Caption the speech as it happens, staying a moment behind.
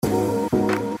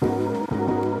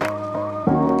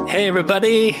Hey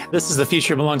everybody, this is The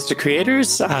Future Belongs to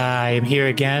Creators. I'm here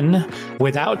again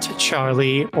without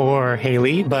Charlie or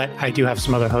Haley, but I do have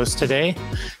some other hosts today,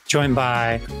 joined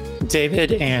by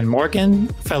David and Morgan,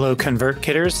 fellow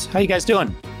ConvertKitters. How you guys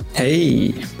doing?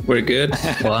 Hey, we're good.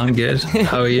 Well, I'm good.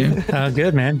 How are you?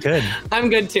 Good, man. Good. I'm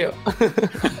good too.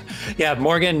 Yeah,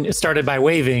 Morgan started by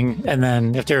waving, and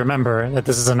then you have to remember that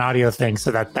this is an audio thing,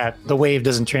 so that the wave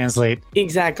doesn't translate.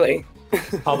 Exactly.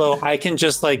 Although I can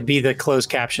just be the closed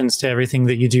captions to everything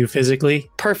that you do physically.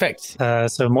 Perfect.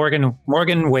 So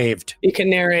Morgan waved. You can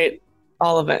narrate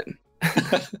all of it.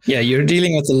 Yeah, you're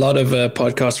dealing with a lot of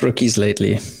podcast rookies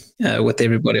lately. With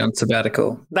everybody on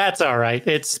sabbatical. That's all right.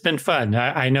 It's been fun.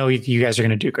 I know you guys are going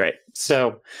to do great.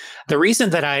 So the reason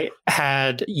that I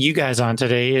had you guys on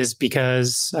today is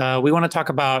because we want to talk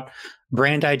about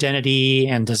brand identity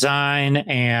and design.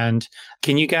 And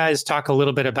can you guys talk a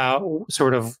little bit about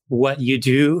sort of what you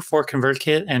do for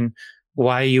ConvertKit and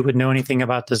why you would know anything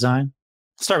about design?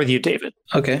 Start with you, David.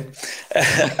 Okay.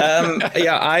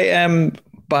 Yeah, I am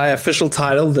by official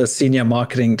title, the senior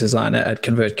marketing designer at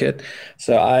ConvertKit.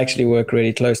 So I actually work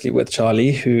really closely with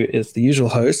Charlie, who is the usual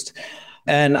host.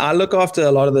 And I look after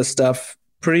a lot of the stuff,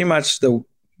 pretty much the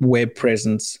web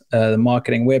presence, the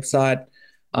marketing website.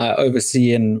 I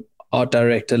oversee and art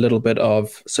direct a little bit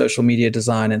of social media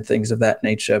design and things of that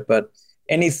nature. But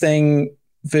anything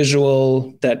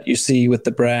visual that you see with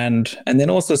the brand, and then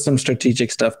also some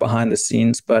strategic stuff behind the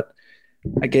scenes. But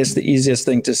I guess the easiest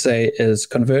thing to say is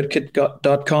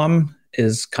convertkit.com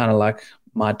is kind of like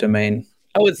my domain.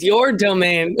 Oh, it's your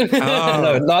domain. Oh.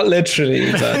 No, not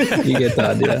literally, but you get the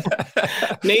idea.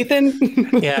 Nathan?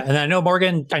 Yeah, and I know,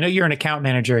 Morgan, I know you're an account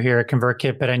manager here at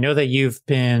ConvertKit, but I know that you've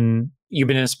been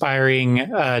inspiring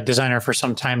a designer for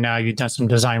some time now. You've done some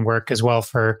design work as well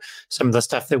for some of the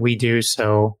stuff that we do.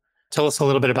 So tell us a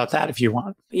little bit about that if you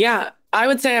want. Yeah, I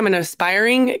would say I'm an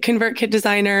aspiring ConvertKit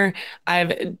designer.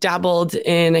 I've dabbled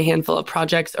in a handful of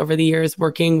projects over the years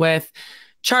working with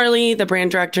Charlie, the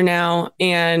brand director now,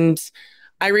 and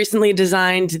I recently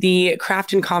designed the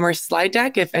Craft and Commerce slide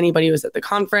deck, if anybody was at the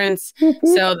conference. Mm-hmm.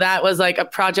 So that was like a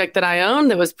project that I owned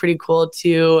that was pretty cool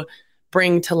to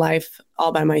bring to life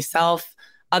all by myself.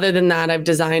 Other than that, I've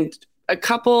designed a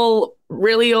couple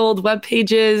really old web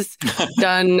pages,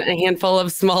 done a handful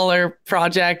of smaller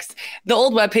projects. The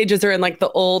old web pages are in like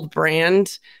the old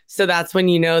brand. So that's when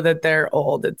you know that they're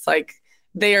old. It's like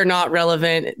they are not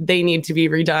relevant. They need to be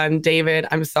redone. David,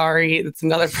 I'm sorry. It's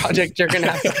another project you're going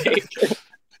to have to take.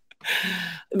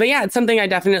 But yeah, it's something I've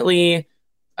done a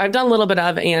little bit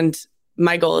of, and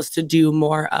my goal is to do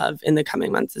more of in the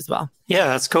coming months as well. Yeah,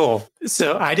 that's cool.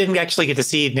 So I didn't actually get to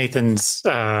see Nathan's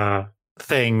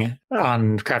thing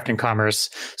on Craft and Commerce.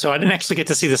 So I didn't actually get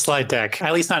to see the slide deck,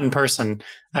 at least not in person.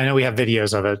 I know we have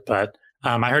videos of it, but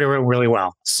I heard it went really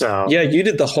well. So yeah, you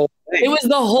did the whole thing. It was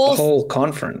the whole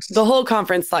conference. The whole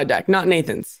conference slide deck, not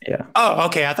Nathan's. Yeah. Oh,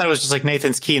 okay. I thought it was just like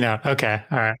Nathan's keynote. Okay.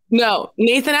 All right. No,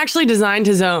 Nathan actually designed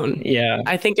his own. Yeah.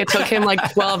 I think it took him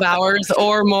like 12 hours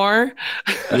or more.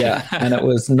 Yeah. And it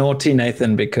was naughty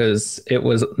Nathan because it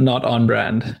was not on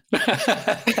brand.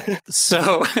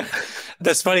 So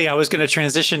that's funny. I was going to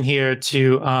transition here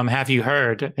to have you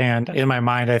heard? And in my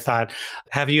mind, I thought,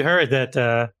 have you heard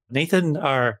that Nathan,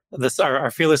 our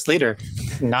fearless leader,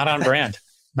 not on brand?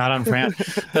 Not on brand,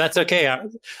 but that's okay.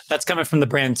 That's coming from the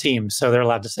brand team, so they're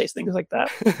allowed to say things like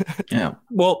that. Yeah.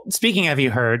 Well, speaking of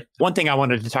you heard, one thing I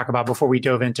wanted to talk about before we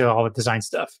dove into all the design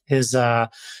stuff is so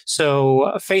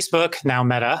Facebook, now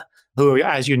Meta, who,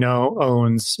 as you know,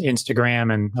 owns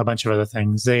Instagram and a bunch of other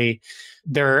things.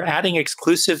 They're adding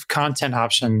exclusive content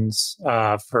options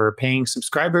for paying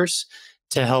subscribers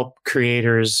to help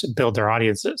creators build their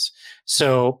audiences.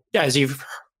 So as you've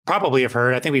probably have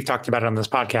heard, I think we've talked about it on this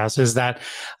podcast, is that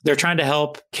they're trying to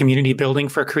help community building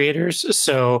for creators.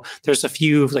 So there's a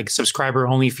few like subscriber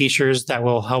only features that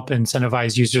will help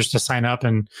incentivize users to sign up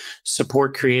and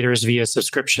support creators via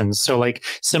subscriptions. So like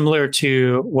similar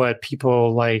to what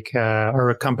people like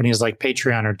or companies like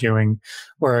Patreon are doing,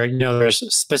 where there's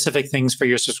specific things for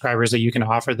your subscribers that you can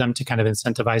offer them to kind of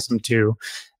incentivize them to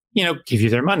give you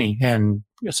their money and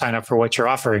sign up for what you're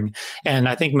offering. And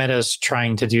I think Meta's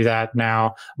trying to do that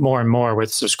now more and more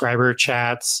with subscriber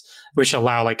chats, which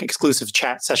allow like exclusive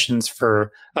chat sessions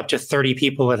for up to 30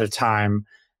 people at a time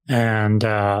and,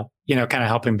 kind of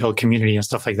helping build community and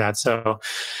stuff like that. So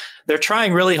they're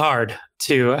trying really hard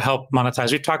to help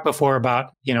monetize. We've talked before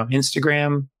about,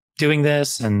 Instagram doing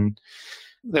this, and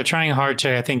they're trying hard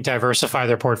to, I think, diversify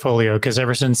their portfolio, because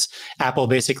ever since Apple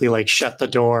basically like shut the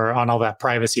door on all that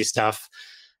privacy stuff,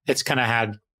 it's kind of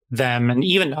had them and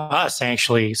even us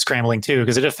actually scrambling too,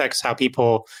 because it affects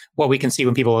what we can see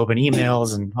when people open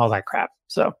emails and all that crap.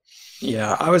 So,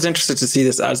 yeah, I was interested to see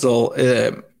this as well.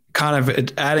 Kind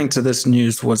of adding to this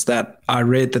news was that I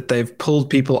read that they've pulled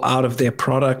people out of their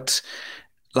product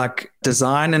like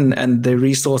design and the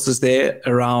resources there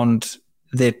around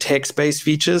their text-based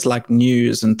features like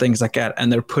news and things like that,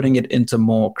 and they're putting it into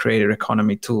more creator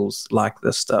economy tools like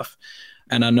this stuff.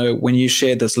 And I know when you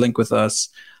shared this link with us,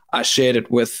 I shared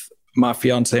it with my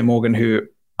fiance Morgan, who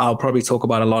I'll probably talk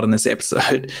about a lot in this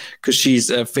episode because she's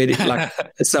a fairly like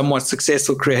a somewhat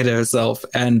successful creator herself,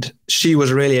 and she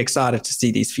was really excited to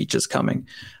see these features coming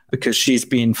because she's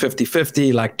been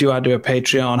 50-50, like, do I do a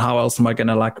Patreon? How else am I going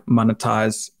to like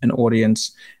monetize an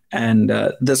audience? And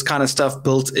this kind of stuff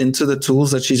built into the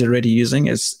tools that she's already using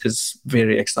is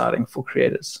very exciting for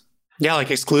creators. Yeah,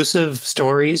 like exclusive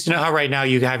stories. You know how right now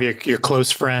you have your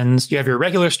close friends, you have your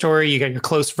regular story, you got your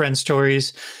close friend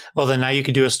stories. Well, then now you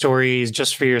can do a story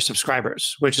just for your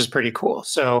subscribers, which is pretty cool.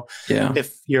 So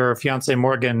if your fiance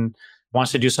Morgan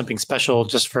wants to do something special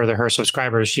just for her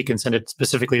subscribers, she can send it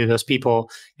specifically to those people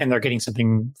and they're getting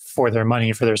something for their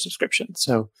money for their subscription.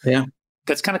 So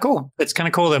that's kind of cool. It's kind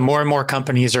of cool that more and more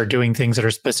companies are doing things that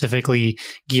are specifically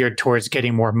geared towards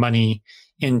getting more money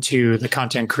into the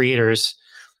content creators.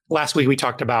 Last week, we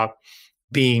talked about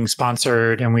being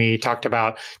sponsored and we talked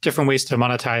about different ways to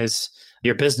monetize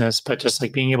your business, but just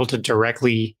like being able to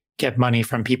directly get money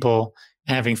from people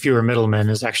and having fewer middlemen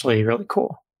is actually really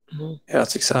cool. Yeah,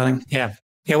 that's exciting. Yeah.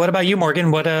 Yeah. What about you,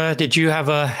 Morgan? What did you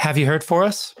have you heard for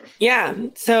us? Yeah.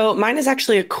 So mine is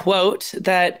actually a quote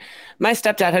that my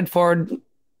stepdad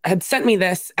had sent me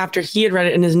this after he had read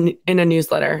it in a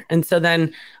newsletter. And so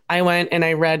then I went and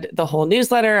I read the whole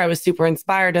newsletter. I was super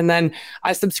inspired. And then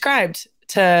I subscribed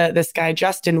to this guy,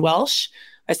 Justin Welsh.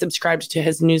 I subscribed to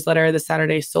his newsletter, The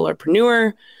Saturday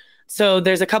Solarpreneur. So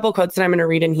there's a couple quotes that I'm going to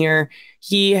read in here.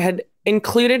 He had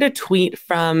included a tweet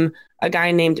from a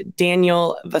guy named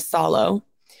Daniel Vassallo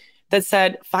that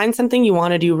said, find something you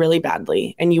want to do really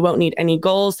badly, and you won't need any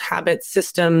goals, habits,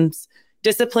 systems,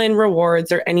 discipline,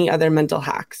 rewards, or any other mental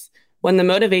hacks. When the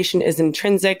motivation is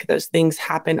intrinsic, those things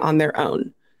happen on their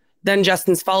own. Then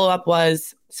Justin's follow-up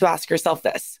was, so ask yourself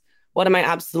this: what am I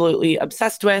absolutely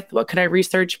obsessed with? What could I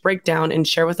research, break down, and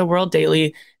share with the world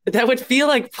daily that would feel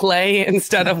like play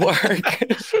instead of work?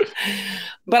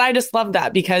 But I just love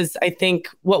that because I think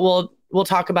what we'll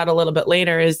talk about a little bit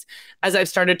later is, as I've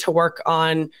started to work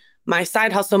on my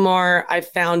side hustle more, I've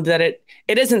found that it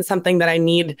isn't something that I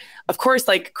need. Of course,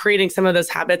 like creating some of those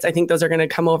habits, I think those are going to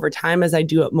come over time as I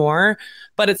do it more,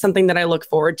 but it's something that I look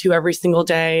forward to every single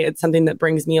day. It's something that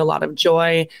brings me a lot of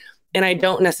joy, and I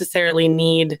don't necessarily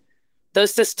need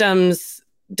those systems,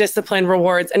 discipline,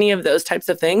 rewards, any of those types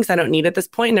of things. I don't need at this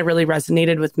point, and it really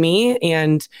resonated with me.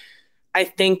 And I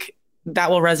think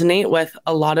that will resonate with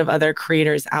a lot of other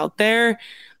creators out there.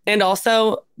 And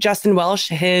also, Justin Welsh,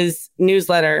 his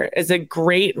newsletter is a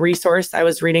great resource. I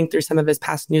was reading through some of his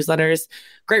past newsletters.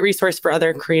 Great resource for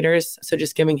other creators. So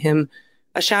just giving him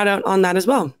a shout out on that as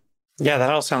well. Yeah, that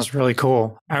all sounds really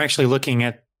cool. I'm actually looking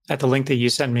at the link that you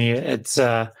sent me. It's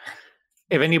if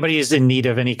anybody is in need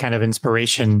of any kind of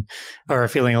inspiration or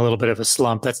feeling a little bit of a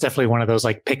slump, that's definitely one of those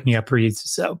like pick me up reads.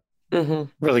 So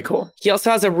really cool. He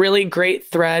also has a really great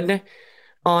thread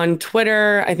on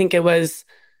Twitter. I think it was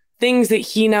things that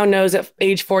he now knows at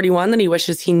age 41 that he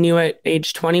wishes he knew at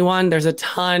age 21. There's a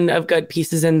ton of good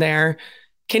pieces in there.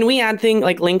 Can we add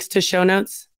links to show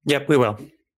notes? Yep, we will.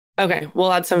 Okay,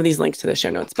 we'll add some of these links to the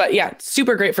show notes. But yeah,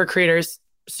 super great for creators,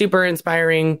 super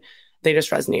inspiring. They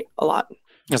just resonate a lot.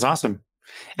 That's awesome.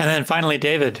 And then finally,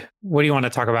 David, what do you want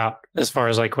to talk about as far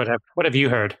as like what have you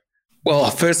heard?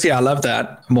 Well, firstly, I love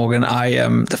that, Morgan.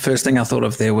 The first thing I thought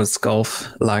of there was golf.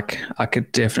 Like, I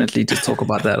could definitely just talk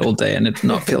about that all day and it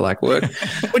not feel like work.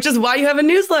 Which is why you have a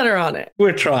newsletter on it.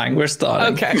 We're trying. We're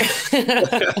starting. Okay.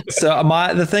 So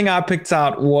the thing I picked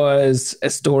out was a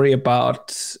story about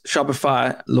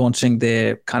Shopify launching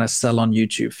their kind of sell on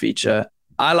YouTube feature.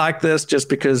 I like this just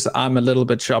because I'm a little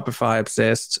bit Shopify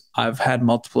obsessed. I've had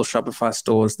multiple Shopify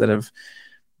stores that have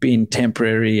been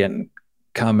temporary and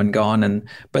come and gone,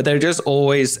 but they're just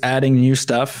always adding new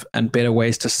stuff and better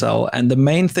ways to sell. And the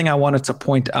main thing I wanted to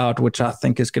point out, which I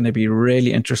think is going to be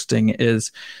really interesting,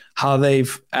 is how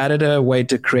they've added a way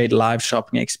to create live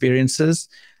shopping experiences.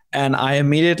 And I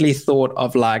immediately thought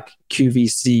of like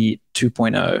QVC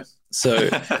 2.0. So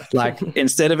like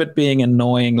instead of it being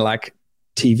annoying like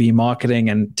TV marketing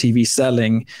and TV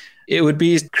selling, it would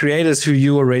be creators who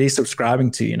you already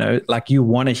subscribing to, like you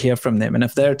want to hear from them. And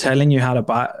if they're telling you how to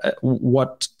buy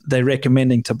what they're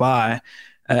recommending to buy,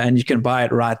 and you can buy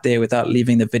it right there without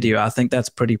leaving the video, I think that's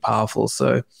pretty powerful.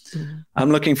 So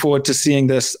I'm looking forward to seeing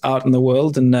this out in the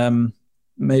world. And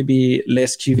maybe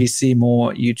less QVC,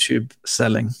 more YouTube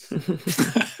selling.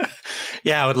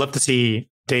 Yeah, I would love to see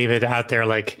David out there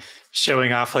like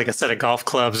showing off like a set of golf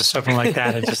clubs or something like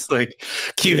that, and just like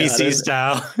QVC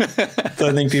style.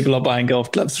 Don't think people are buying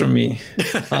golf clubs from me.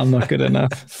 I'm not good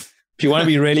enough. If you want to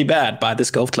be really bad, buy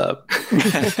this golf club.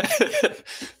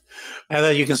 I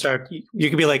thought you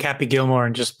could be like Happy Gilmore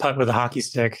and just putt with a hockey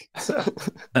stick. So.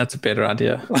 That's a better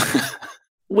idea.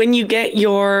 When you get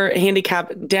your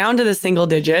handicap down to the single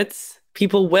digits,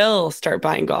 people will start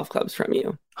buying golf clubs from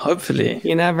you. Hopefully.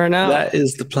 You never know. That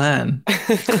is the plan.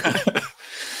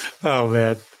 Oh,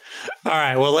 man. All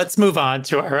right. Well, let's move on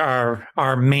to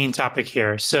our main topic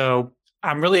here. So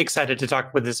I'm really excited to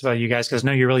talk with this about you guys because I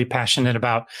know you're really passionate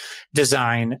about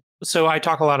design. So I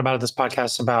talk a lot about this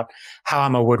podcast about how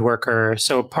I'm a woodworker.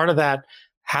 So part of that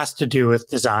has to do with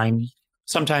design.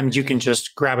 Sometimes you can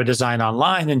just grab a design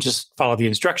online and just follow the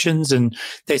instructions. And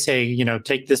they say,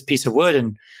 take this piece of wood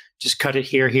and just cut it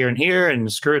here, here, and here,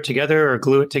 and screw it together or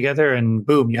glue it together, and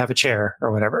boom, you have a chair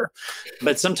or whatever.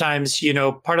 But sometimes,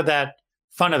 part of that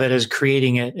fun of it is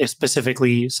creating it is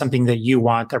specifically something that you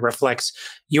want that reflects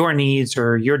your needs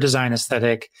or your design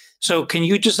aesthetic. So can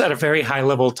you just at a very high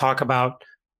level talk about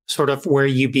sort of where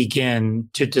you begin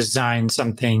to design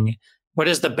something? What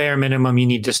is the bare minimum you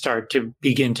need to start to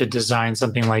begin to design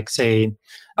something like, say,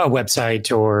 a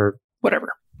website or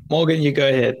whatever? Morgan, you go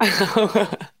ahead.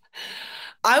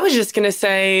 I was just going to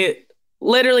say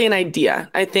literally an idea.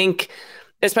 I think,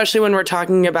 especially when we're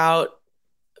talking about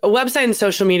a website and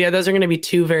social media, those are going to be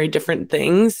two very different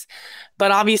things.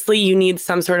 But obviously you need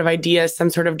some sort of idea,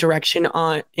 some sort of direction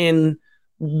in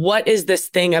what is this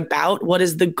thing about? What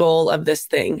is the goal of this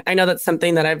thing? I know that's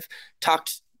something that I've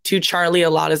talked to Charlie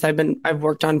a lot as I've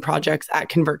worked on projects at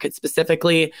ConvertKit,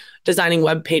 specifically designing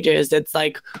web pages. It's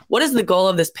like, what is the goal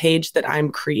of this page that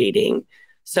I'm creating?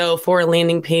 So for a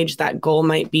landing page, that goal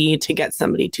might be to get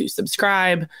somebody to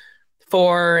subscribe.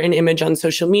 For an image on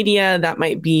social media, that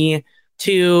might be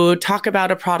to talk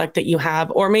about a product that you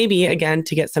have, or maybe, again,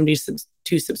 to get somebody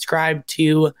to subscribe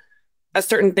to a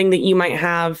certain thing that you might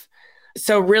have.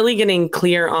 So really getting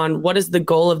clear on what is the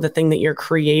goal of the thing that you're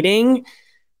creating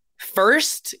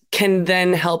first can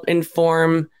then help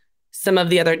inform some of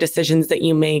the other decisions that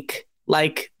you make,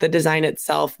 like the design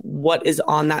itself, what is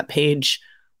on that page,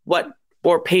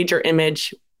 or page or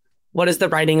image, what does the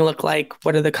writing look like?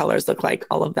 What do the colors look like?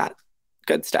 All of that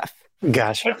good stuff.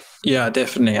 Gotcha. Yeah,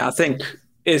 definitely. I think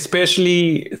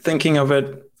especially thinking of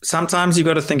it, sometimes you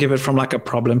got to think of it from like a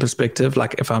problem perspective,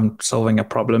 like if I'm solving a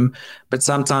problem, but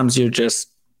sometimes you're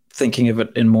just thinking of it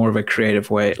in more of a creative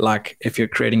way. Like if you're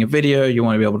creating a video, you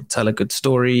want to be able to tell a good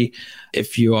story.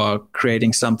 If you are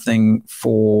creating something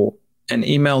for an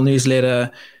email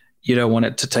newsletter, you don't want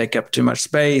it to take up too much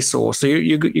space, or so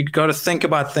you got to think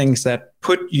about things that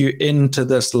put you into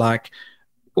this like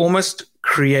almost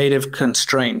creative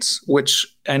constraints,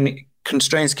 and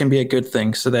constraints can be a good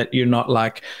thing so that you're not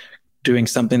like doing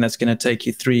something that's going to take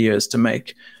you 3 years to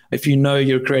make. If you know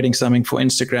you're creating something for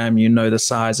Instagram, you know the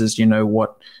sizes, you know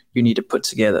what you need to put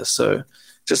together. So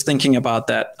just thinking about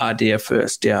that idea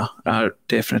first. Yeah, I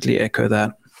definitely echo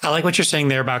that. I like what you're saying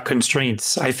there about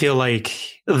constraints. I feel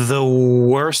like the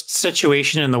worst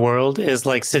situation in the world is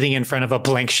like sitting in front of a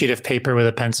blank sheet of paper with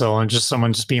a pencil and just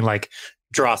someone just being like,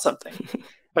 draw something.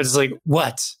 I was like,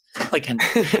 what? Like,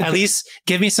 at least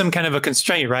give me some kind of a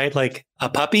constraint, right? Like a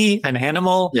puppy, an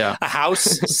animal, a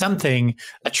house, something,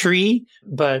 a tree.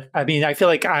 But I mean, I feel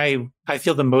like I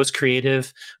feel the most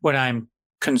creative when I'm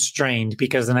constrained,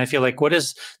 because then I feel like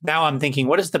now I'm thinking,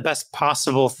 what is the best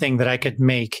possible thing that I could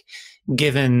make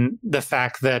given the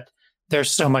fact that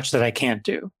there's so much that I can't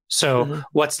do? So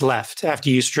what's left after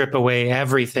you strip away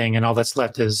everything, and all that's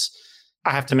left is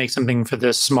I have to make something for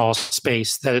this small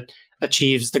space that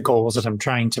achieves the goals that I'm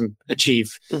trying to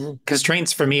achieve.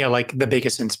 Constraints for me are like the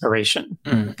biggest inspiration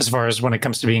as far as when it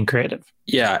comes to being creative.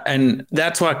 Yeah. And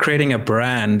that's why creating a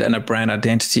brand and a brand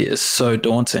identity is so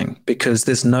daunting, because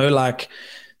there's no like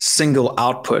single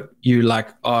output. You like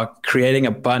are creating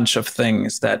a bunch of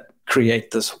things that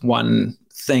create this one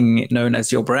thing known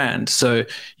as your brand. So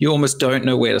you almost don't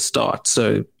know where to start.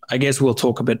 So I guess we'll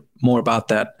talk a bit more about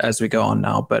that as we go on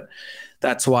now, but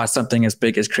that's why something as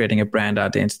big as creating a brand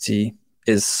identity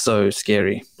is so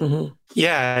scary.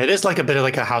 Yeah, it is like a bit of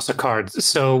like a house of cards.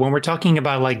 So when we're talking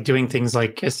about like doing things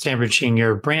like establishing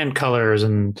your brand colors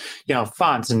and,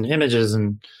 fonts and images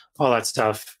and all that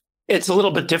stuff, it's a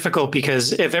little bit difficult,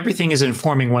 because if everything is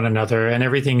informing one another and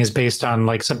everything is based on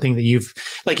like something that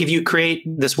if you create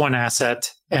this one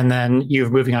asset and then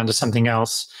you're moving on to something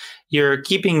else, you're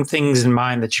keeping things in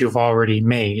mind that you've already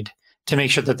made to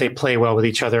make sure that they play well with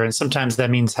each other. And sometimes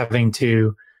that means having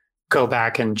to go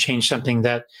back and change something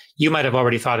that you might have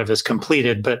already thought of as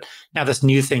completed, but now this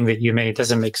new thing that you made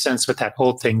doesn't make sense with that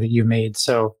old thing that you made.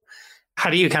 So how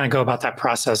do you kind of go about that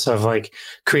process of like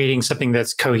creating something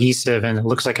that's cohesive and it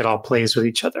looks like it all plays with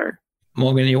each other?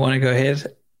 Morgan, you want to go ahead?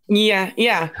 Yeah.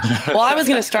 Well, I was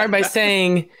going to start by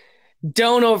saying,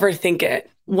 don't overthink it.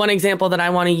 One example that I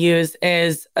want to use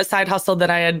is a side hustle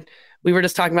that we were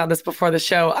just talking about this before the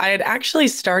show. I had actually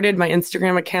started my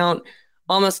Instagram account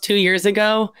almost 2 years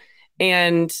ago,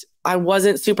 and I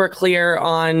wasn't super clear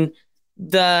on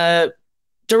the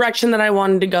direction that I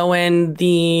wanted to go in,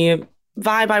 the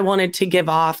vibe I wanted to give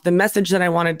off, the message that I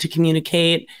wanted to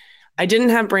communicate. I didn't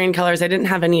have brand colors. I didn't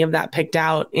have any of that picked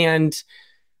out. And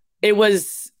it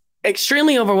was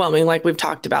extremely overwhelming, like we've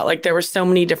talked about. Like there were so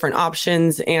many different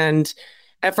options. And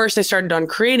at first I started on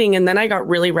creating, and then I got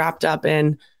really wrapped up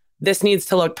in this needs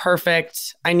to look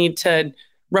perfect. I need to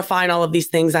refine all of these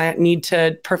things. I need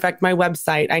to perfect my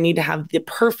website. I need to have the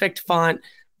perfect font,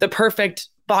 the perfect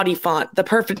body font, the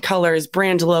perfect colors,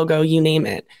 brand logo, you name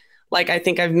it. Like I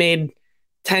think I've made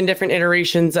 10 different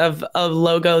iterations of a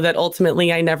logo that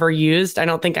ultimately I never used. I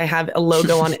don't think I have a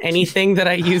logo on anything that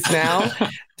I use now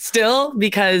still,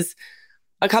 because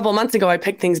a couple months ago, I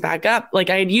picked things back up. Like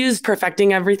I had used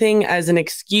perfecting everything as an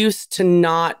excuse to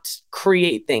not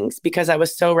create things because I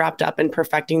was so wrapped up in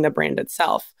perfecting the brand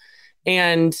itself.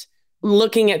 And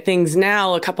looking at things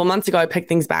now, a couple months ago, I picked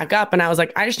things back up and I was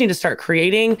like, I just need to start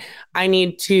creating. I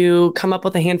need to come up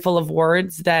with a handful of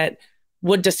words that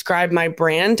would describe my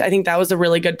brand. I think that was a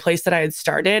really good place that I had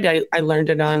started. I learned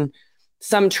it on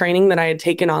some training that I had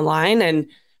taken online, and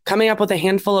coming up with a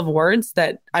handful of words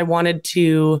that I wanted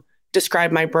to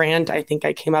describe my brand. I think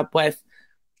I came up with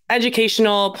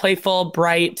educational, playful,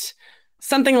 bright,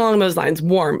 something along those lines,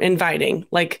 warm, inviting.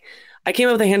 Like I came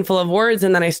up with a handful of words,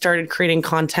 and then I started creating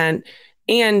content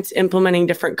and implementing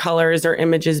different colors or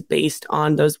images based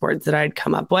on those words that I'd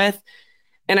come up with.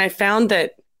 And I found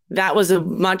that was a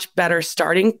much better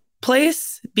starting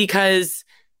place because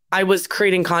I was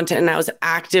creating content and I was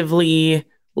actively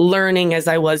learning as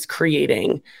I was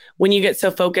creating. When you get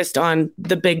so focused on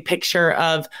the big picture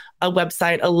of a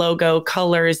website, a logo,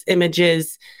 colors,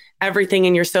 images, everything,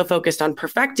 and you're so focused on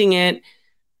perfecting it,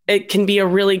 it can be a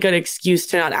really good excuse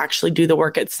to not actually do the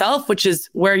work itself, which is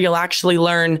where you'll actually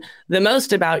learn the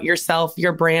most about yourself,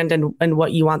 your brand, and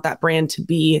what you want that brand to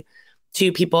be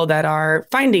to people that are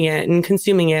finding it and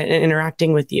consuming it and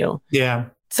interacting with you. Yeah.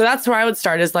 So that's where I would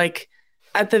start, is like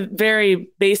at the very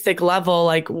basic level,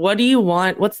 like what do you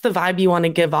want? What's the vibe you want to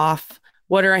give off?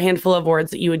 What are a handful of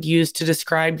words that you would use to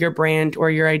describe your brand or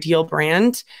your ideal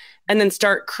brand? And then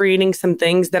start creating some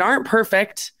things that aren't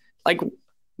perfect. Like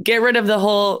get rid of the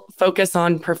whole focus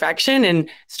on perfection and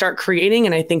start creating.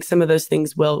 And I think some of those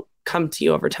things will come to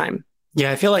you over time.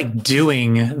 Yeah, I feel like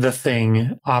doing the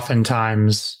thing,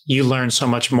 oftentimes you learn so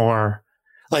much more.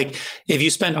 Like if you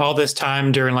spend all this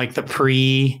time during like the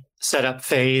pre-setup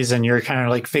phase and you're kind of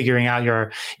like figuring out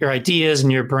your ideas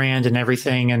and your brand and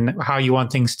everything and how you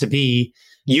want things to be,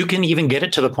 you can even get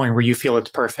it to the point where you feel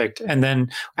it's perfect. And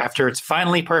then after it's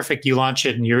finally perfect, you launch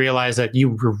it and you realize that you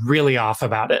were really off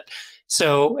about it.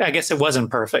 So I guess it wasn't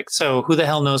perfect. So who the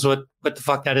hell knows what the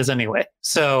fuck that is anyway?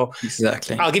 So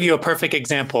exactly. I'll give you a perfect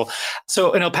example.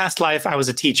 So in a past life, I was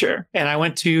a teacher, and I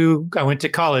went to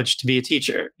college to be a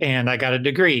teacher, and I got a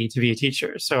degree to be a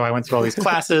teacher. So I went through all these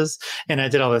classes and I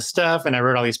did all this stuff, and I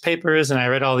wrote all these papers, and I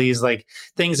read all these like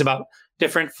things about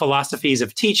different philosophies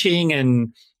of teaching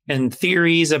and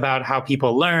theories about how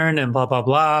people learn and blah, blah,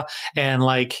 blah. And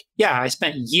like, yeah, I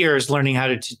spent years learning how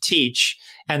to teach.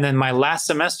 And then my last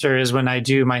semester is when I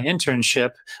do my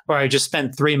internship, where I just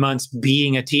spent 3 months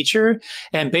being a teacher.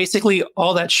 And basically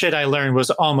all that shit I learned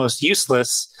was almost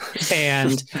useless.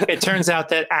 And it turns out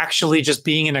that actually just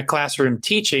being in a classroom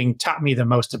teaching taught me the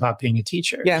most about being a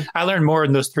teacher. Yeah. I learned more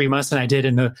in those 3 months than I did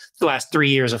in the last 3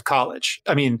 years of college.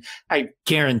 I mean, I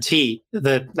guarantee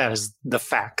that is the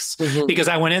facts, because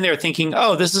I went in there thinking,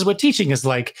 oh, this is what teaching is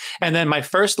like. And then my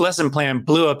first lesson plan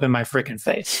blew up in my freaking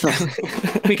face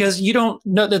because you don't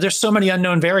know that there's so many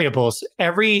unknown variables.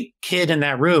 Every kid in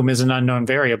that room is an unknown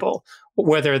variable,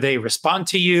 whether they respond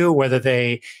to you, whether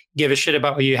they give a shit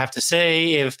about what you have to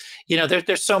say. If, you know,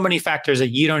 there's so many factors that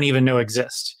you don't even know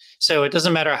exist. So it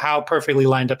doesn't matter how perfectly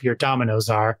lined up your dominoes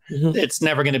are. It's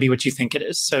never going to be what you think it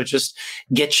is. So just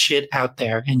get shit out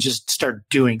there and just start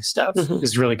doing stuff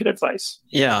is really good advice.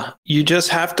 Yeah. You just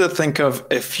have to think of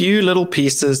a few little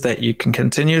pieces that you can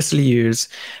continuously use.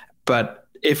 But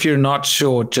if you're not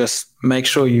sure, just make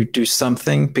sure you do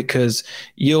something, because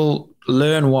you'll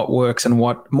learn what works and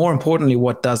what, more importantly,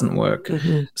 what doesn't work.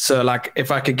 So like if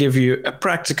I could give you a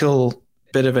practical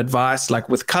bit of advice, like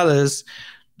with colors,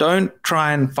 don't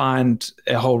try and find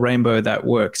a whole rainbow that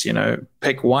works.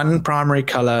 Pick one primary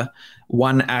color,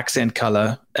 one accent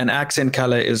color. An accent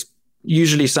color is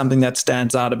usually something that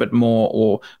stands out a bit more,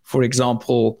 or for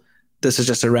example, this is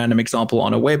just a random example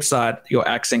on a website, your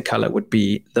accent color would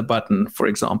be the button, for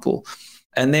example.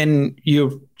 And then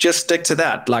you just stick to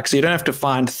that. So you don't have to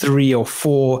find 3 or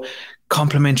 4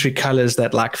 complementary colors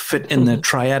that fit in the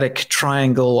triadic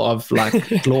triangle of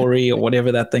glory or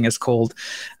whatever that thing is called.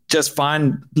 Just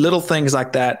find little things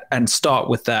like that and start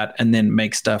with that, and then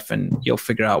make stuff, and you'll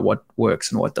figure out what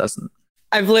works and what doesn't.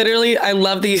 I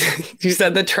love these. You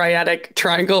said the triadic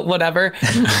triangle, whatever.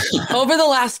 Over the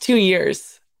last 2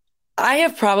 years, I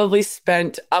have probably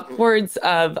spent upwards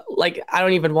of I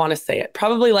don't even want to say it,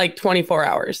 probably 24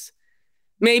 hours,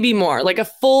 maybe more, a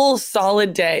full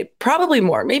solid day, probably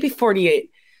more, maybe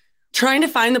 48, trying to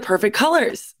find the perfect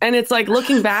colors. And it's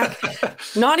looking back,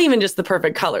 not even just the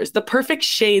perfect colors, the perfect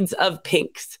shades of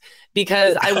pinks,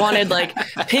 because I wanted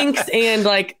pinks and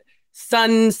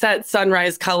sunset,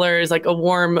 sunrise colors, a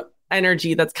warm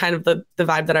energy. That's kind of the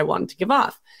vibe that I wanted to give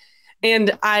off.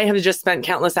 And I have just spent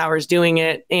countless hours doing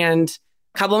it. And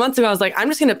a couple of months ago, I was I'm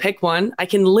just going to pick one. I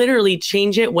can literally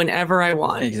change it whenever I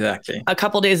want. Exactly. A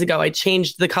couple of days ago, I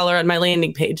changed the color on my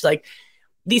landing page.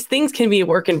 These things can be a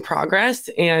work in progress.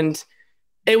 And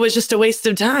it was just a waste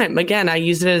of time. Again, I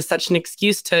used it as such an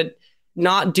excuse to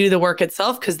not do the work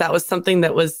itself, because that was something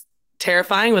that was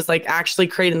terrifying, was actually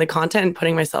creating the content and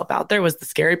putting myself out there was the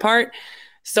scary part.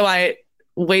 So I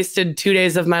wasted 2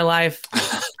 days of my life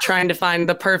trying to find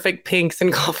the perfect pinks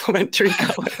and complementary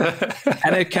colors.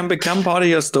 And it can become part of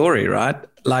your story, right?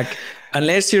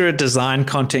 Unless you're a design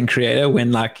content creator,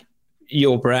 when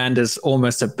your brand is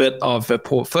almost a bit of a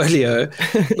portfolio,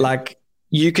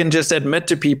 you can just admit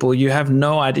to people you have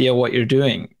no idea what you're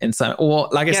doing in some, or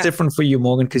it's different for you,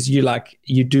 Morgan, because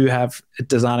you do have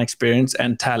design experience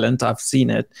and talent. I've seen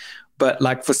it.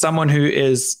 But for someone who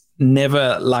is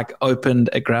never opened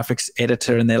a graphics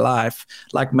editor in their life,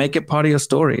 make it part of your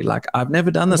story. I've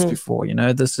never done this before,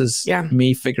 this is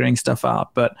me figuring stuff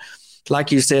out. But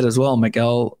like you said as well,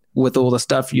 Miguel, with all the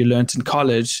stuff you learned in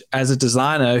college, as a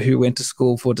designer who went to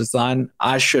school for design,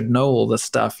 I should know all this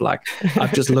stuff.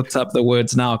 I've just looked up the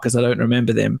words now because I don't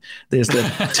remember them. There's the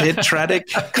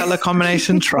tetradic color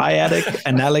combination, triadic,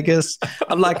 analogous.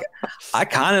 I'm I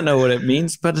kind of know what it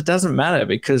means, but it doesn't matter,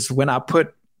 because when I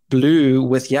put blue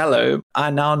with yellow,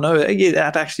 I now know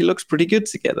that actually looks pretty good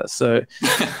together. So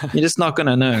you're just not going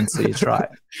to know until you try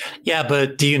it. Yeah,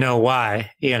 but do you know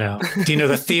why? Do you know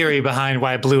the theory behind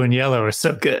why blue and yellow are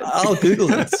so good? I'll Google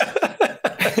it.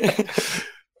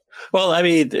 Well, I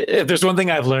mean, if there's one thing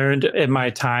I've learned in my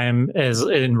time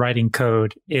in writing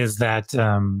code is that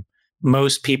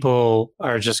most people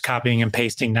are just copying and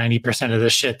pasting 90% of the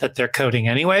shit that they're coding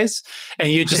anyways.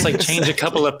 And you just change a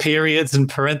couple of periods and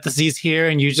parentheses here,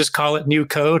 and you just call it new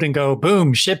code and go,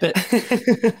 boom, ship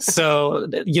it. So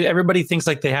everybody thinks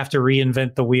they have to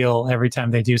reinvent the wheel every time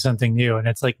they do something new. And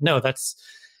it's no,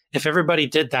 if everybody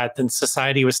did that, then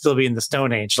society would still be in the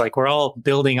Stone Age. We're all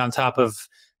building on top of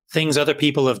things other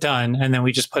people have done, and then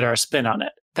we just put our spin on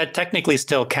it. That technically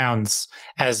still counts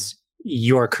as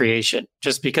your creation.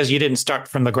 Just because you didn't start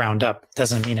from the ground up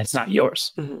doesn't mean it's not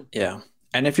yours. Mm-hmm. Yeah.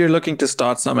 And if you're looking to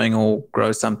start something or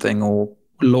grow something or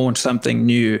launch something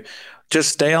new, just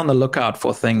stay on the lookout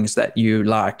for things that you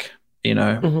like.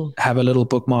 Have a little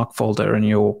bookmark folder in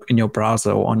your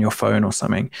browser or on your phone or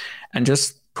something, and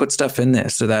just put stuff in there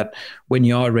so that when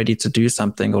you are ready to do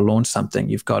something or launch something,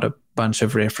 you've got a bunch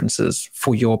of references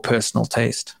for your personal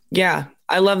taste. Yeah.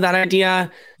 I love that idea.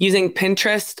 Using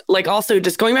Pinterest, also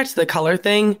just going back to the color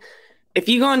thing. If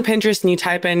you go on Pinterest and you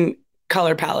type in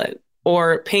color palette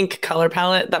or pink color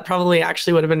palette, that probably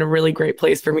actually would have been a really great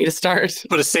place for me to start.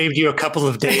 Would have saved you a couple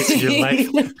of days of your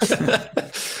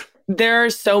life. There are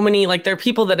so many, there are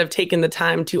people that have taken the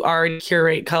time to already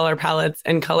curate color palettes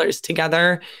and colors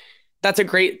together. That's a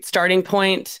great starting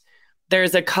point.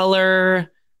 There's a color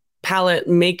palette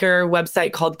maker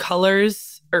website called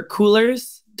Coolers.co.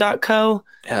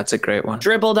 Yeah, that's a great one.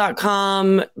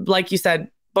 Dribble.com, like you said,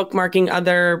 bookmarking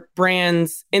other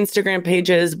brands, Instagram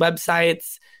pages,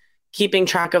 websites, keeping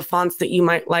track of fonts that you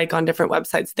might like on different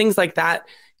websites, things like that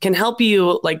can help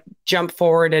you jump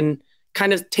forward and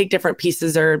kind of take different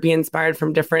pieces or be inspired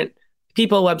from different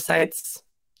people, websites,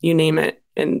 you name it.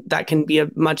 And that can be a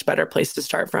much better place to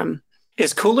start from.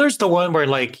 Is Coolers the one where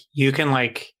you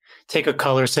can take a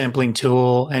color sampling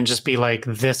tool and just be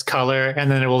this color, and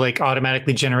then it will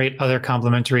automatically generate other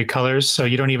complementary colors, so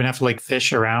you don't even have to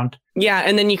fish around? Yeah,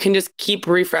 and then you can just keep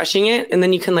refreshing it, and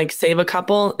then you can save a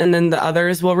couple, and then the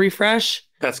others will refresh.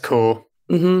 That's cool.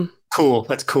 Mm-hmm. Cool.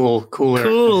 That's cool. Cooler.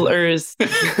 Coolers.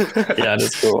 Yeah,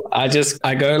 that's cool.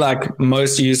 I go like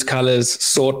most used colors,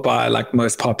 sort by like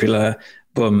most popular.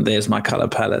 Boom, there's my color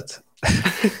palette.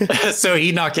 So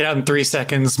he knocked it out in 3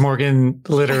 seconds. Morgan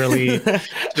literally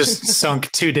just sunk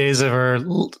 2 days of her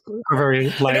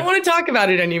life. I don't want to talk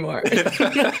about it anymore.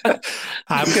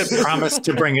 I'm going to promise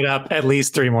to bring it up at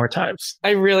least 3 more times.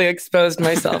 I really exposed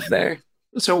myself there.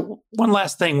 So one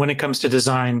last thing when it comes to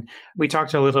design, we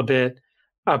talked a little bit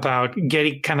about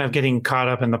getting caught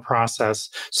up in the process.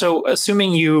 So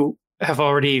assuming you have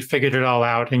already figured it all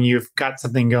out and you've got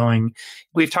something going,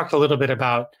 we've talked a little bit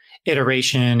about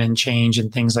iteration and change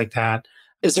and things like that.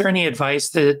 Is there any advice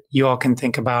that you all can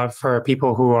think about for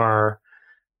people who are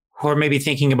maybe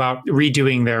thinking about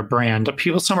redoing their brand?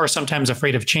 Some are sometimes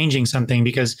afraid of changing something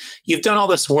because you've done all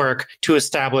this work to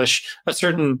establish a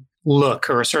certain look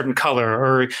or a certain color,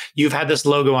 or you've had this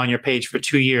logo on your page for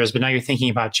 2 years, but now you're thinking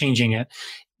about changing it.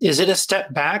 Is it a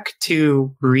step back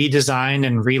to redesign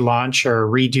and relaunch or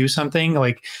redo something?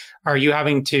 Like, are you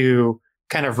having to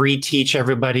kind of reteach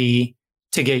everybody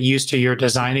to get used to your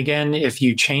design again if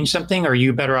you change something? Or are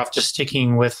you better off just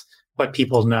sticking with what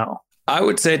people know? I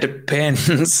would say it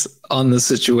depends on the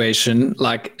situation.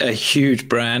 Like a huge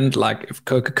brand, like if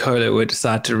Coca-Cola would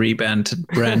decide to rebrand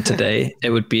brand today,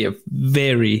 it would be a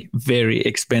very, very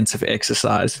expensive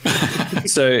exercise.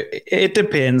 So it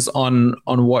depends on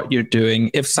what you're doing.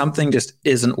 If something just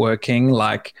isn't working,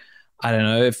 like, I don't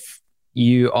know, if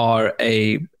you are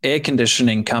a air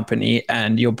conditioning company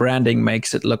and your branding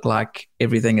makes it look like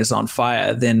everything is on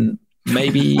fire, then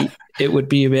maybe it would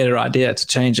be a better idea to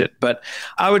change it. But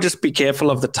I would just be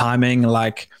careful of the timing.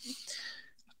 Like,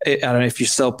 I don't know, if you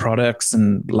sell products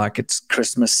and like it's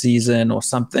Christmas season or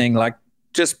something, like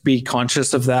just be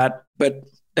conscious of that. But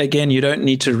again, you don't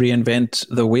need to reinvent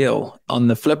the wheel. On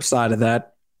the flip side of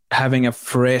that, having a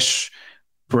fresh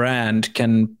brand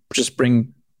can just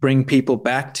bring people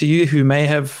back to you who may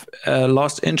have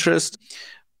lost interest.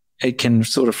 It can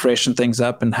sort of freshen things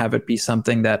up and have it be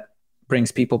something that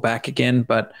brings people back again.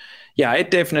 But yeah,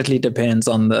 it definitely depends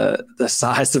on the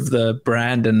size of the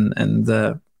brand and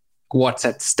the what's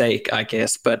at stake, I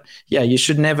guess. But yeah, you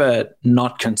should never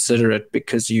not consider it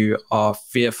because you are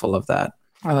fearful of that.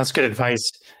 Oh, that's good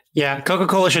advice. Yeah,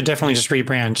 Coca-Cola should definitely just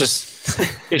rebrand.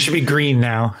 It should be green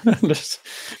now.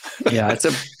 Yeah, it's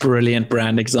a brilliant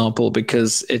brand example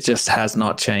because it just has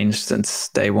not changed since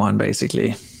day one,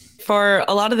 basically. For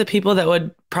a lot of the people that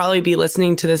would probably be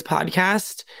listening to this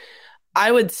podcast,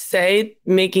 I would say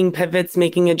making pivots,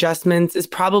 making adjustments is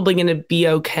probably going to be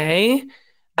okay.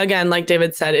 Again, like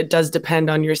David said, it does depend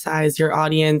on your size, your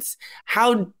audience,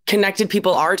 how connected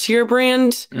people are to your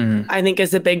brand. I think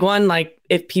is a big one. Like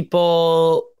if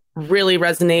people really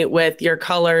resonate with your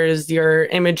colors, your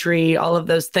imagery, all of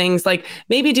those things, like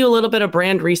maybe do a little bit of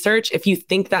brand research if you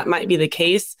think that might be the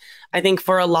case. I think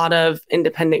for a lot of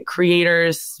independent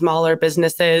creators, smaller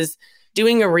businesses,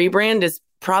 doing a rebrand is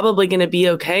probably going to be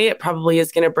okay. It probably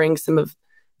is going to bring some of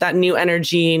that new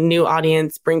energy, new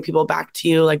audience, bring people back to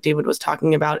you, like David was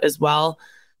talking about as well.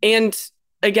 And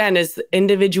again, as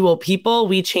individual people,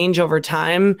 we change over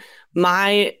time.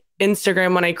 My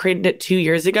Instagram, when I created it 2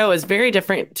 years ago, is very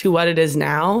different to what it is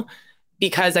now,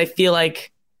 because I feel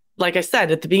like I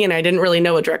said at the beginning, I didn't really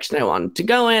know what direction I wanted to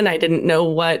go in. I didn't know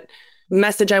what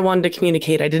message I wanted to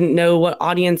communicate. I didn't know what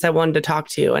audience I wanted to talk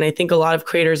to. And I think a lot of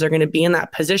creators are going to be in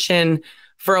that position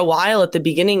for a while at the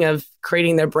beginning of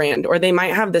creating their brand, or they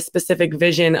might have this specific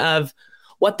vision of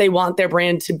what they want their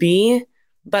brand to be,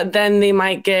 but then they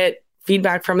might get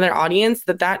feedback from their audience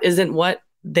that isn't what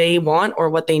they want or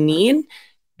what they need.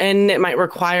 And it might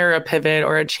require a pivot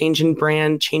or a change in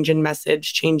brand, change in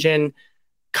message, change in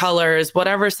colors,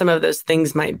 whatever some of those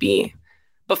things might be.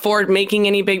 Before making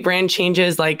any big brand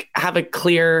changes, like have a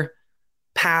clear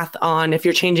path on if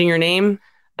you're changing your name.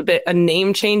 A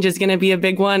name change is going to be a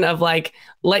big one of like,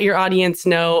 let your audience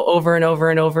know over and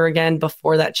over and over again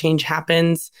before that change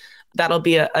happens. That'll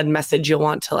be a message you'll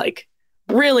want to like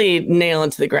really nail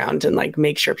into the ground and like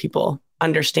make sure people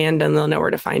understand and they'll know where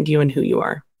to find you and who you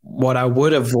are. What I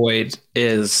would avoid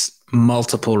is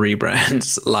multiple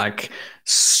rebrands like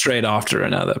straight after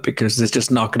another, because there's just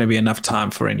not going to be enough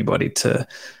time for anybody to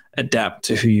adapt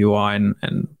to who you are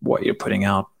and what you're putting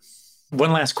out.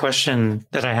 One last question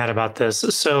that I had about this.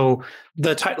 So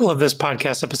the title of this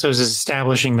podcast episode is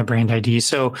Establishing the Brand ID.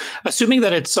 So assuming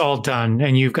that it's all done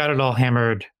and you've got it all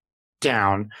hammered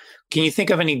down, can you think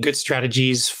of any good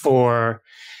strategies for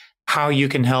how you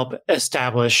can help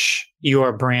establish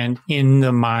your brand in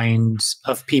the minds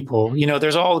of people? You know,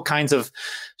 there's all kinds of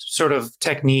sort of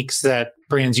techniques that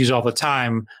brands use all the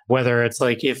time, whether it's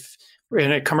like if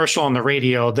in a commercial on the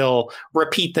radio, they'll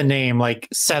repeat the name like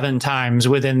 7 times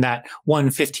within that 1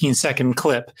 15-second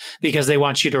clip because they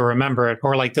want you to remember it.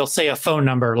 Or like they'll say a phone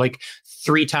number like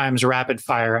 3 times rapid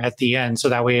fire at the end. So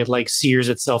that way it like sears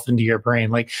itself into your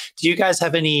brain. Like, do you guys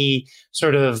have any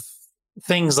sort of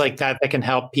things like that that can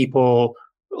help people?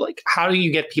 Like, how do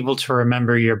you get people to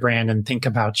remember your brand and think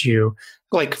about you?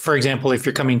 Like, for example, if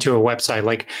you're coming to a website,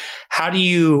 like, how do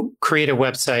you create a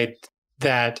website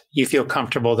that you feel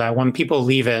comfortable that when people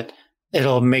leave it,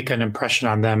 it'll make an impression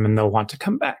on them and they'll want to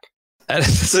come back?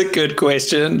 That's a good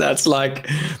question. That's like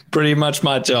pretty much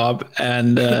my job.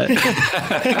 And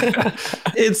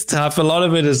it's tough. A lot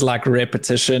of it is like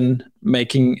repetition,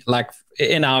 making, like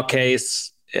in our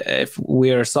case, if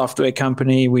we're a software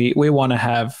company, we want to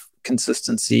have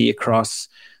consistency across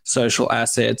social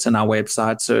assets and our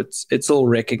website. So it's all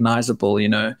recognizable, you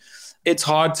know. It's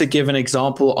hard to give an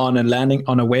example on a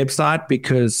website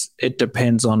because it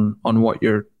depends on what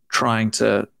you're trying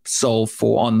to solve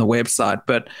for on the website.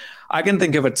 But I can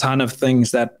think of a ton of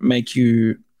things that make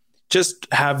you just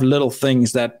have little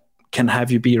things that can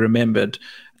have you be remembered.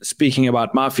 Speaking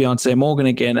about my fiance Morgan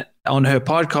again, on her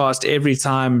podcast, every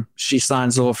time she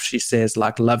signs off, she says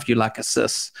like, "Love you like a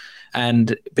sis."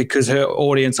 And because her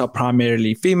audience are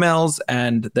primarily females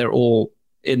and they're all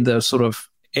in the sort of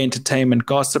entertainment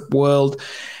gossip world.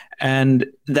 And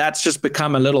that's just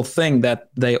become a little thing that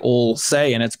they all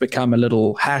say. And it's become a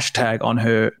little hashtag on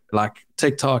her like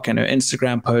TikTok and her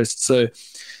Instagram posts. So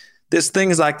there's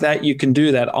things like that you can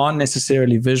do that aren't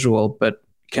necessarily visual, but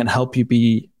can help you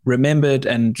be remembered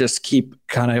and just keep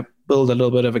kind of build a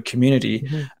little bit of a community.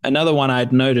 Mm-hmm. Another one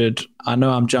I'd noted, I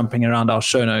know I'm jumping around our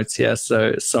show notes here,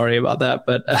 so sorry about that.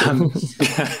 But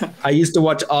I used to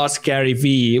watch Ask Gary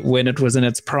Vee when it was in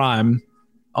its prime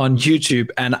on YouTube.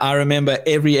 And I remember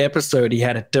every episode he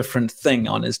had a different thing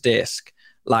on his desk.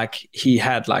 Like he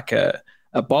had like a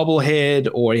bobblehead,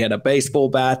 or he had a baseball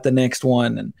bat the next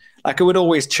one. And like it would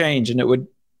always change, and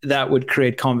that would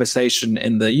create conversation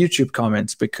in the YouTube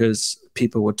comments because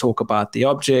people would talk about the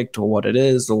object or what it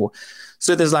is.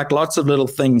 So there's like lots of little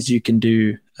things you can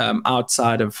do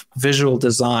outside of visual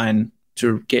design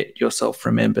to get yourself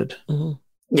remembered. Mm-hmm.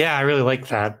 Yeah, I really like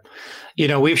that. You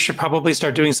know, we should probably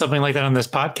start doing something like that on this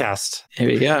podcast. Here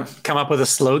we go. Come up with a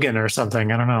slogan or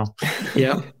something. I don't know.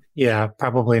 Yeah. Yeah,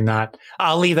 probably not.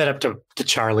 I'll leave that up to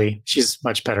Charlie. She's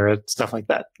much better at stuff like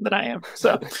that than I am.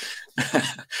 So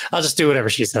I'll just do whatever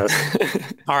she says.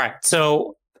 All right.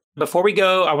 So before we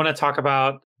go, I want to talk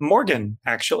about Morgan,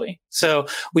 actually. So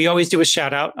we always do a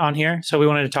shout out on here. So we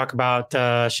wanted to talk about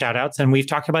shout outs, and we've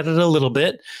talked about it a little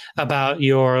bit about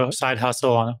your side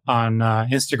hustle on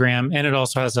Instagram. And it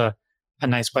also has a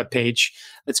nice webpage.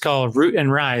 It's called Root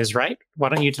and Rise, right? Why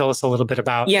don't you tell us a little bit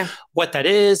about what that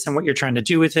is and what you're trying to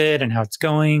do with it and how it's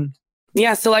going?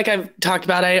 Yeah. So like I've talked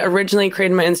about, I originally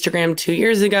created my Instagram 2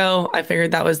 years ago. I figured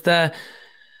that was the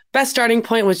best starting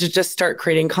point, was to just start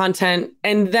creating content.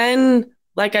 And then,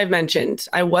 like I've mentioned,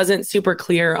 I wasn't super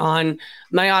clear on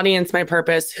my audience, my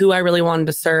purpose, who I really wanted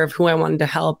to serve, who I wanted to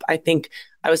help. I think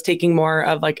I was taking more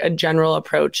of like a general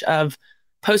approach of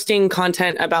posting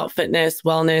content about fitness,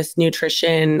 wellness,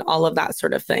 nutrition, all of that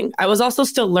sort of thing. I was also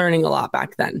still learning a lot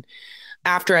back then.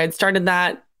 After I'd started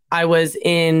that, I was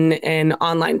in an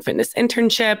online fitness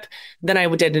internship. Then I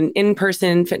did an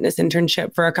in-person fitness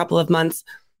internship for a couple of months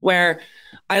where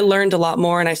I learned a lot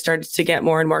more, and I started to get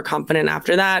more and more confident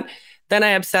after that. Then I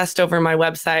obsessed over my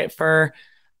website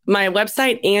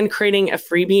and creating a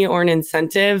freebie or an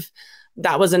incentive.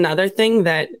 That was another thing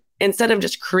that, instead of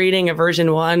just creating a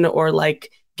version 1 or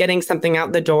like getting something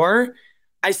out the door,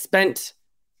 I spent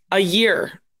a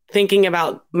year thinking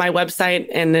about my website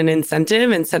and an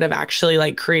incentive instead of actually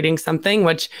like creating something,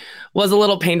 which was a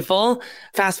little painful.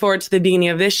 Fast forward to the beginning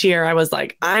of this year, I was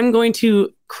like, I'm going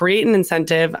to create an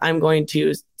incentive. I'm going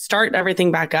to start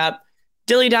everything back up,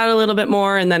 dillied out a little bit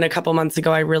more. And then a couple months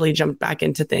ago, I really jumped back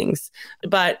into things.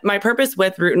 But my purpose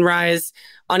with Root and Rise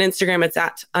on Instagram, it's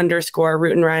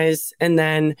 @_Root and Rise. And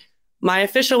then my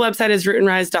official website is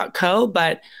rootandrise.co,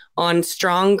 but on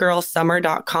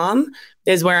stronggirlsummer.com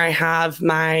is where I have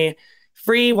my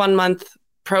free 1-month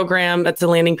program. That's a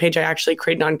landing page I actually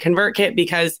created on ConvertKit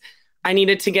because I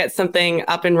needed to get something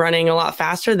up and running a lot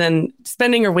faster than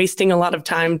spending or wasting a lot of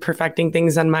time perfecting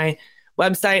things on my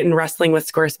website and wrestling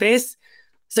with Squarespace.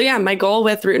 So yeah, my goal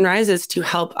with Root and Rise is to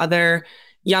help other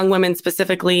young women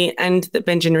specifically end the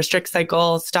binge and restrict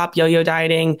cycle, stop yo-yo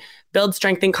dieting, build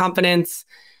strength and confidence,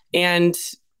 and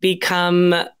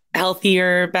become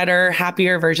healthier, better,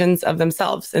 happier versions of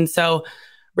themselves. And so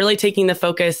really taking the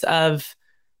focus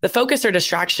or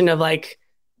distraction of like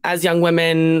as young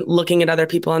women, looking at other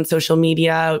people on social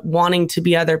media, wanting to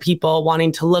be other people,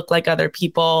 wanting to look like other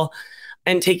people,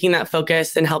 and taking that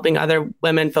focus and helping other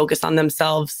women focus on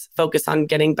themselves, focus on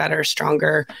getting better,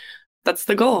 stronger. That's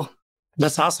the goal.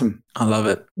 That's awesome. I love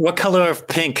it. What color of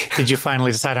pink did you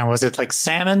finally decide on? Was it like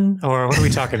salmon, or what are we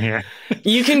talking here?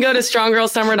 You can go to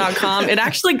stronggirlsummer.com. It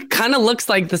actually kind of looks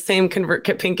like the same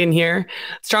ConvertKit pink in here.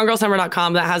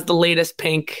 Stronggirlsummer.com, that has the latest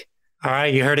pink. All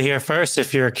right, you heard it here first.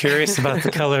 If you're curious about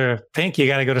the color of pink, you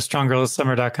got to go to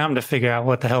stronggirlsummer.com to figure out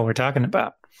what the hell we're talking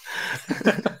about.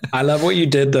 I love what you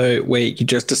did though, where you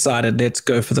just decided, let's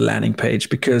go for the landing page,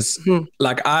 because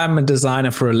like I'm a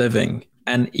designer for a living,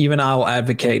 and even I will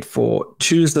advocate for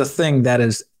choose the thing that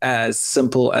is as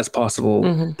simple as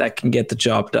possible that can get the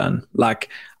job done. Like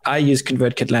I use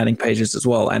ConvertKit landing pages as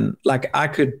well. And like I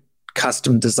could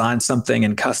custom design something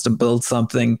and custom build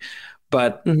something,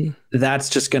 but that's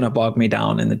just going to bog me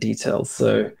down in the details.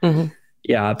 So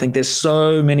yeah, I think there's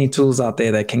so many tools out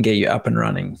there that can get you up and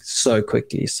running so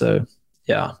quickly. So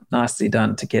yeah, nicely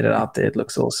done to get it out there. It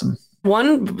looks awesome.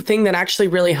 One thing that actually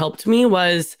really helped me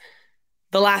was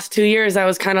the last 2 years, I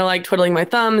was kind of like twiddling my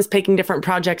thumbs, picking different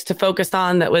projects to focus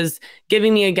on that was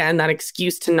giving me, again, that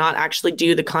excuse to not actually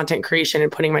do the content creation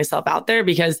and putting myself out there,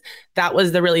 because that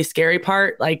was the really scary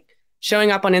part. Like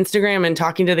showing up on Instagram and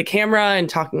talking to the camera and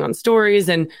talking on stories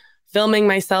and filming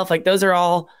myself, like those are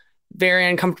all very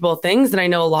uncomfortable things that I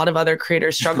know a lot of other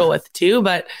creators struggle with too,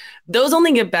 but those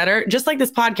only get better. Just like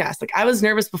this podcast. Like I was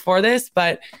nervous before this,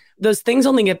 but those things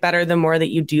only get better the more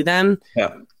that you do them.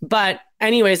 Yeah. But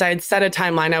anyways, I had set a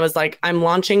timeline. I was like, I'm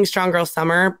launching Strong Girl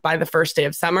Summer by the first day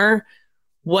of summer.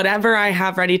 Whatever I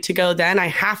have ready to go then, I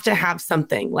have to have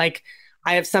something. Like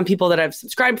I have some people that have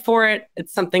subscribed for it.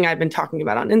 It's something I've been talking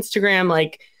about on Instagram.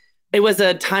 Like it was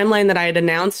a timeline that I had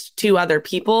announced to other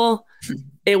people.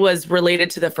 It was related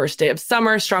to the first day of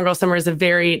summer. Strong Girl Summer is a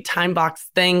very time box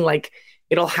thing. Like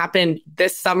it'll happen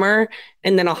this summer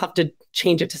and then I'll have to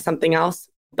change it to something else.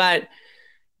 But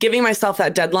giving myself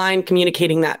that deadline,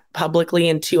 communicating that publicly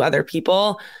and to other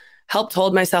people helped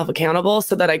hold myself accountable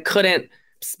so that I couldn't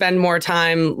spend more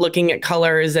time looking at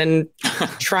colors and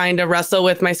trying to wrestle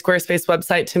with my Squarespace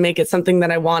website to make it something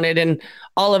that I wanted and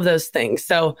all of those things.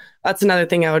 So that's another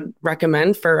thing I would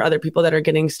recommend for other people that are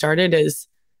getting started is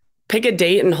pick a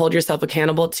date and hold yourself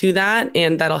accountable to that.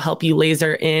 And that'll help you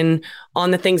laser in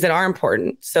on the things that are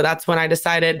important. So that's when I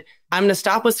decided I'm going to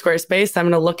stop with Squarespace. I'm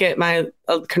going to look at my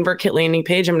ConvertKit landing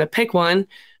page. I'm going to pick one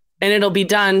and it'll be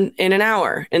done in an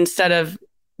hour instead of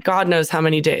God knows how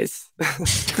many days.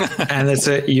 And that's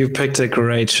it. You picked a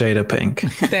great shade of pink.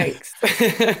 Thanks.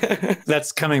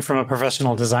 That's coming from a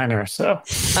professional designer. So.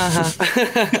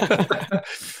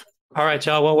 All right,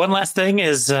 y'all. Well, one last thing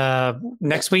is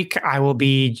next week I will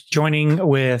be joining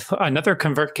with another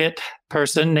ConvertKit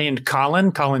person named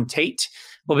Colin Tate.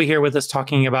 Will be here with us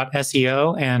talking about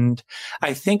SEO. And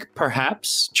I think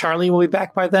perhaps Charlie will be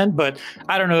back by then, but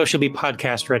I don't know if she'll be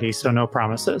podcast ready, so no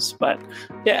promises. But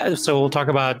yeah, so we'll talk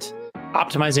about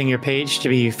optimizing your page to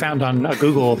be found on a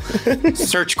Google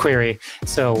search query.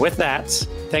 So with that,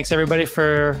 thanks everybody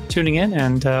for tuning in,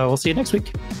 and we'll see you next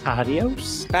week.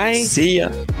 Adios. Bye. See ya.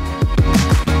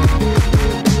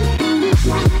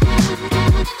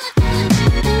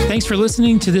 Thanks for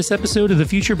listening to this episode of The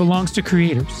Future Belongs to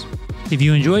Creators. If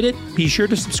you enjoyed it, be sure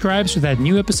to subscribe so that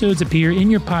new episodes appear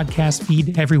in your podcast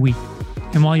feed every week.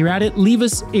 And while you're at it, leave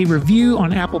us a review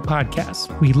on Apple Podcasts.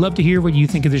 We'd love to hear what you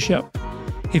think of the show.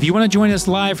 If you want to join us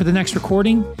live for the next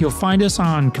recording, you'll find us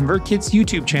on ConvertKit's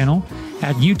YouTube channel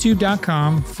at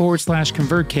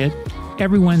youtube.com/ConvertKit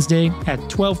every Wednesday at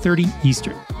 12:30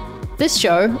 Eastern. This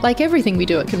show, like everything we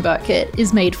do at ConvertKit,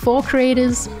 is made for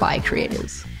creators by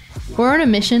creators. We're on a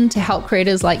mission to help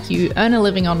creators like you earn a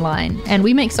living online, and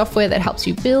we make software that helps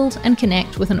you build and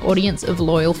connect with an audience of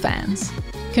loyal fans.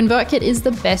 ConvertKit is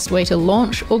the best way to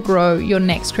launch or grow your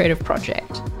next creative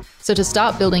project. So to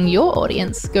start building your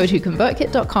audience, go to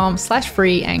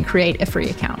convertkit.com/free and create a free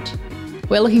account.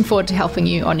 We're looking forward to helping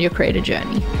you on your creator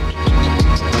journey.